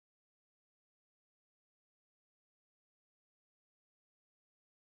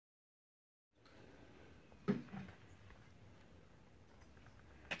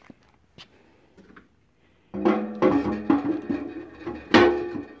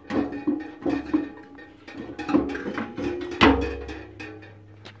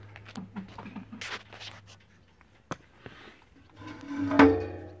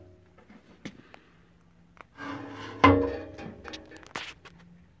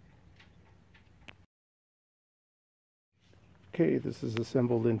Okay, this is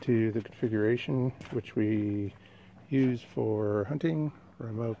assembled into the configuration which we use for hunting,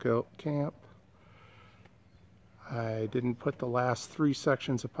 remote camp. I didn't put the last 3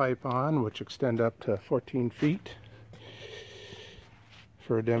 sections of pipe on, which extend up to 14 feet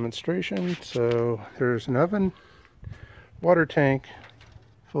for a demonstration. So there's an oven, water tank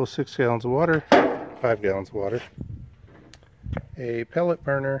full of 6 gallons of water, 5 gallons of water, a pellet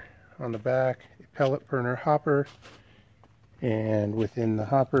burner on the back, a pellet burner hopper, and within the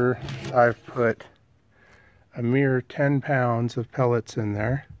hopper I've put a mere 10 pounds of pellets in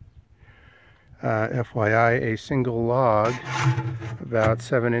there. FYI, a single log about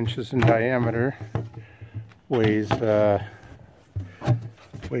 7 inches in diameter weighs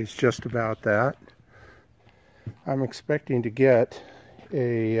just about that. I'm expecting to get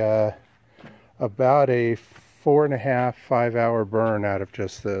about a 4.5–5 hour burn out of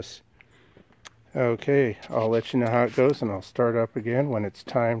just this. Okay, I'll let you know how it goes, and I'll start up again when it's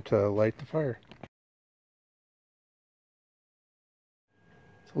time to light the fire.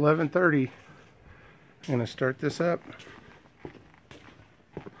 It's 11:30. I'm going to start this up.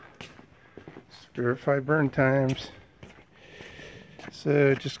 Verify burn times.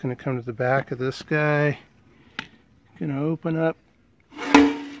 So just going to come to the back of this guy. Going to open up,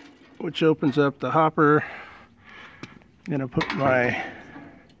 which opens up the hopper. I'm going to put my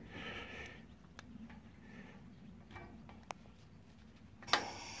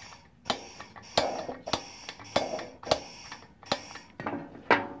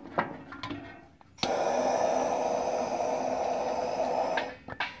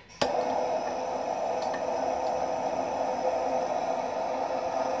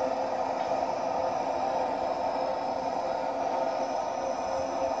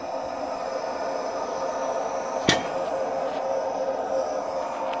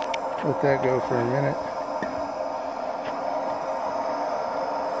let that go for a minute.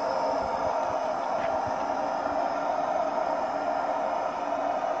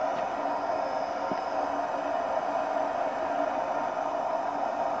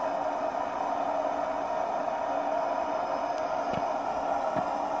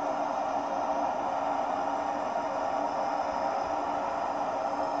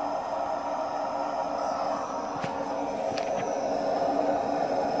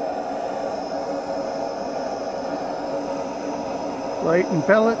 Lighting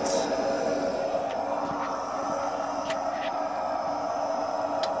pellets.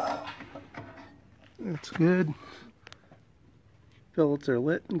 That's good. Pellets are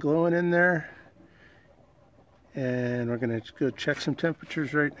lit and glowing in there. And we're going to go check some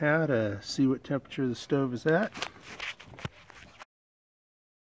temperatures right now to see what temperature the stove is at.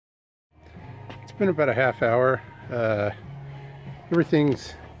 It's been about a half hour.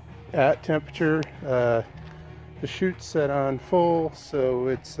 Everything's at temperature. The chute's set on full, so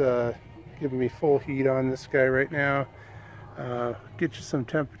it's giving me full heat on this guy right now. Get you some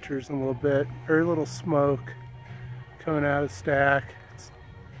temperatures in a little bit. Very little smoke coming out of the stack.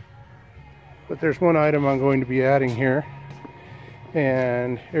 But there's one item I'm going to be adding here,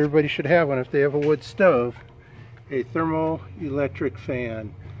 and everybody should have one if they have a wood stove: a thermoelectric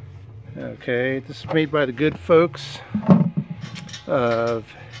fan. Okay, this is made by the good folks of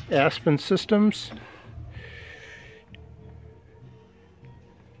Aspen Systems.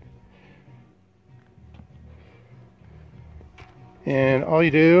 And all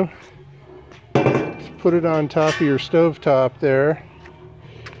you do is put it on top of your stove top there.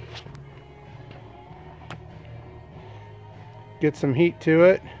 Get some heat to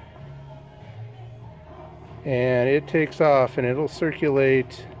it. And it takes off, and it'll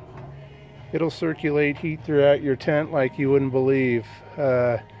circulate heat throughout your tent like you wouldn't believe.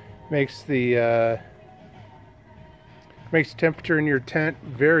 Makes the temperature in your tent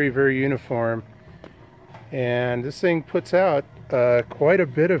very, very uniform. And this thing puts out quite a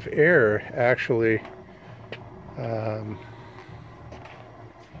bit of air, actually.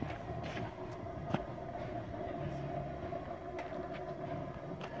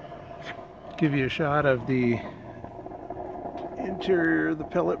 Give you a shot of the interior of the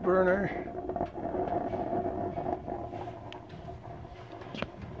pellet burner.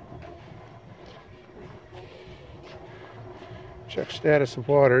 Check status of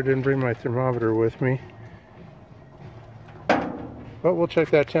water. Didn't bring my thermometer with me. But we'll check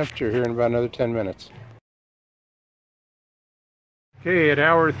that temperature here in about another 10 minutes. Okay, at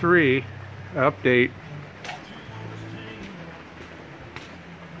hour 3, update.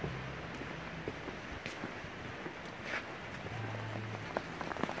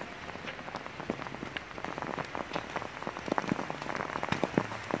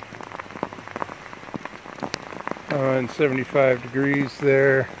 on 75 degrees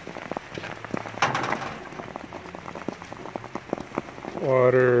there.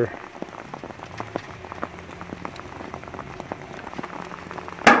 Water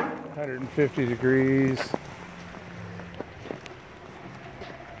 150 degrees.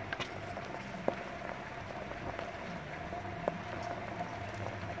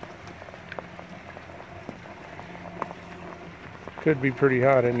 Could be pretty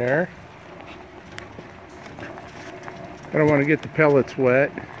hot in there. I don't want to get the pellets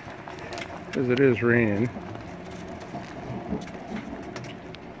wet because it is raining.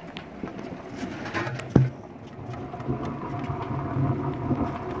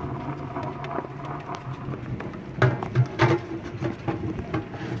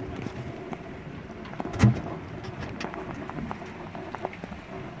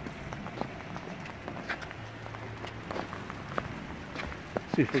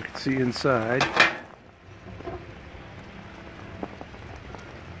 See if we can see inside.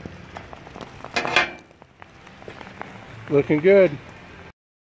 Looking good.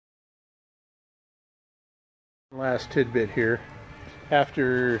 Last tidbit here.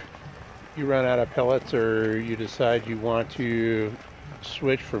 After you run out of pellets or you decide you want to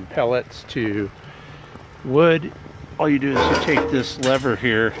switch from pellets to wood, all you do is you take this lever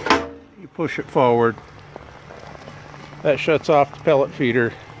here, you push it forward. That shuts off the pellet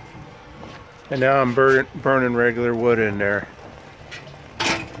feeder, and now I'm burning regular wood in there.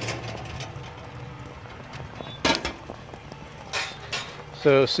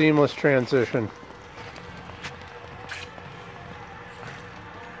 So seamless transition.